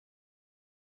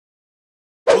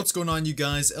What's going on, you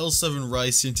guys? L7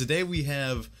 Ricee, and today we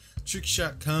have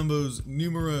Trickshot combos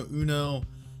numero uno.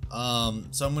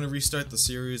 So I'm gonna restart the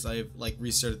series. I've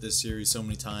restarted this series so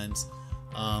many times,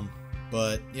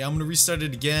 but yeah, I'm gonna restart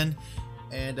it again.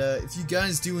 And if you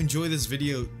guys do enjoy this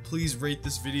video, please rate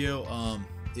this video.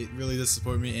 It really does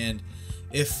support me. And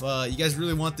if you guys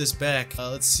really want this back,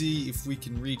 let's see if we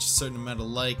can reach a certain amount of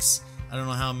likes. I don't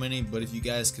know how many, but if you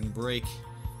guys can break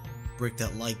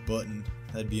that like button,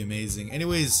 that'd be amazing.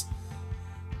 Anyways,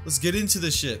 let's get into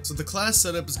the shit. So the class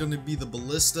setup is going to be the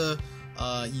ballista.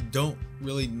 You don't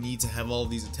really need to have all of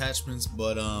these attachments,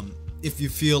 but if you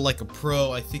feel like a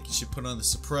pro, I think you should put on the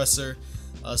suppressor.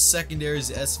 Secondary is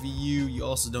SVU. You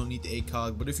also don't need the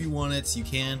ACOG, but if you want it, you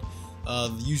can.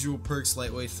 The usual perks: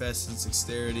 lightweight, fastness,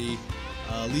 dexterity.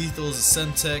 Lethal is a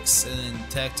Semtex, and then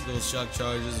tactical is shock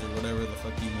charges or whatever the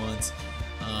fuck he wants.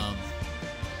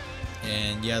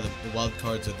 And yeah, the wild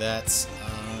cards are that.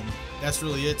 That's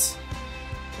really it.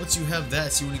 Once you have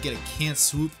that, so you want to get a can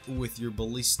swoop with your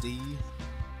ballista.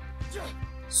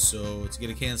 So to get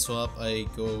a can swap, I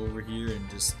go over here and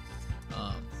just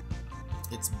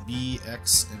it's B,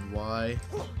 X, and Y.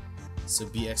 So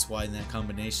B, X, Y in that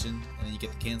combination, and then you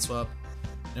get the can swap.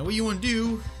 Now what you want to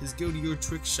do is go to your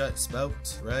trick shot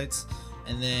spout, right?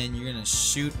 And then you're gonna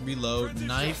shoot, reload,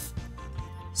 knife,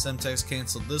 Semtex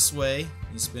cancel this way.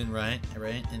 You spin right,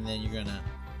 and then you're gonna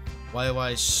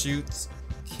YY shoot,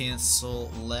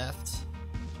 cancel left,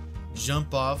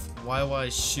 jump off, YY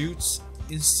shoots,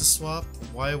 insta swap,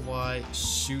 YY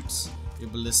shoots your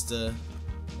ballista,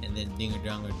 and then dinger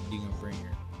donger, dinger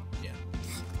bringer. Yeah.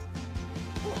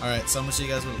 Alright, so I'm gonna show you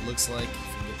guys what it looks like if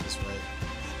you get this right.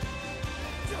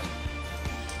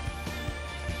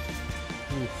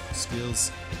 Ooh,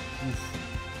 skills. Oof.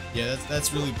 Yeah,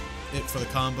 that's really it for the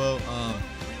combo.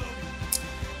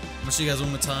 I'm gonna show you guys one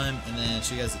more time and then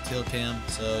show you guys the kill cam.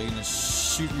 So you're gonna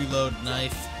shoot, reload,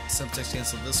 knife, Semtex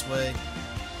cancel this way.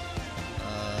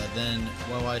 Then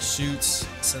YY shoots,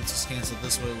 Semtex cancel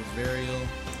this way with varial.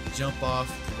 Jump off,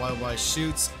 YY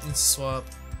shoots, insta swap,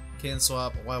 can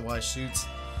swap, YY shoots,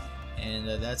 and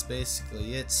that's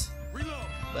basically it.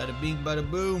 Bada bing, bada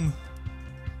boom.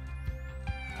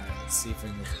 Alright, let's see if we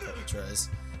can go for a couple tries.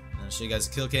 I'll show you guys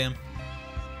the kill cam.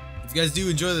 If you guys do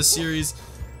enjoy this series,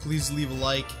 please leave a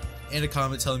like and a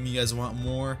comment telling me you guys want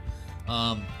more.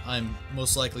 I'm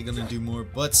most likely going to do more,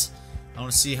 but I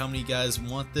want to see how many guys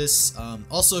want this.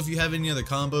 Also, if you have any other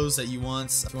combos that you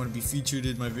want, if you want to be featured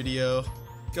in my video,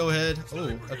 go ahead.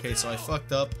 Oh, okay, so I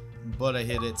fucked up, but I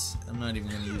hit it. I'm not even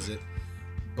going to use it.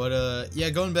 But yeah,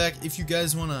 going back, if you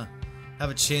guys want to have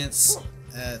a chance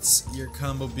at your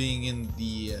combo being in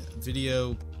the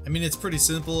video, I mean, it's pretty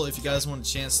simple. If you guys want a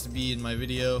chance to be in my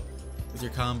video with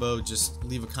your combo, just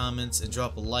leave a comment and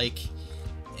drop a like.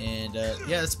 And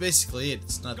yeah, that's basically it.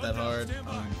 It's not that hard.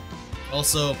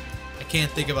 Also, I can't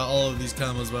think about all of these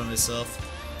combos by myself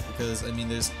because, I mean,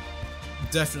 there's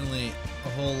definitely a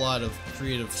whole lot of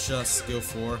creative shots to go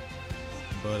for,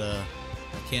 but I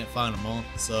can't find them all.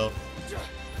 So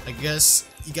I guess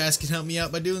you guys can help me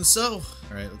out by doing so.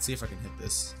 Alright, let's see if I can hit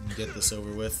this and get this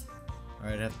over with.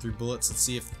 Alright, I have 3 bullets. Let's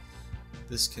see if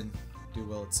this can do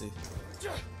well. Let's see.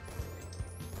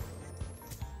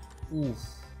 Ooh,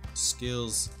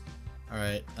 skills.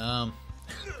 Alright,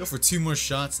 go for 2 more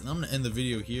shots, and I'm gonna end the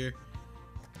video here.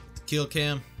 The kill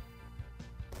cam.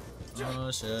 Oh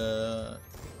shit.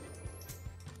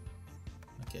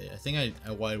 Okay, I think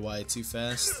I wide too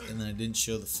fast, and then I didn't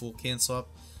show the full can swap.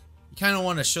 You kind of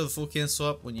want to show the full can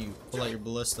swap when you pull out your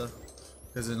ballista,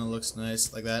 because then it looks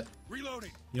nice like that.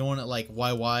 Reloading. You don't want it like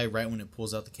YY right when it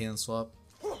pulls out the can swap.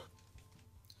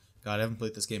 God, I haven't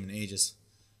played this game in ages.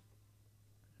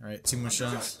 Alright, 2 more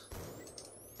shots.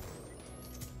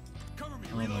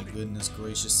 Oh my goodness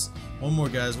gracious. One more,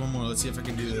 guys, one more. Let's see if I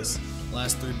can do this.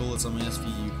 Last 3 bullets on my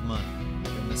SVU. Come on.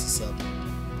 Don't mess this up.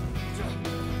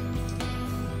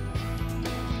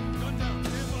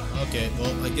 Okay,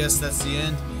 well, I guess that's the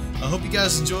end. I hope you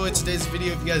guys enjoyed today's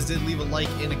video. If you guys did, leave a like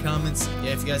and a comment.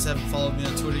 Yeah, if you guys haven't followed me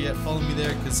on Twitter yet, follow me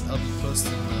there because I'll be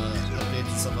posting updates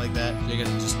and stuff like that. You guys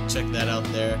can just check that out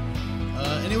there.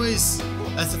 Anyways,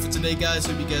 that's it for today, guys.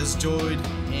 Hope you guys enjoyed.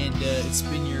 And it's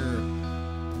been your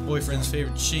boyfriend's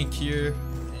favorite chink here.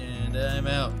 And I'm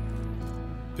out.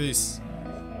 Peace.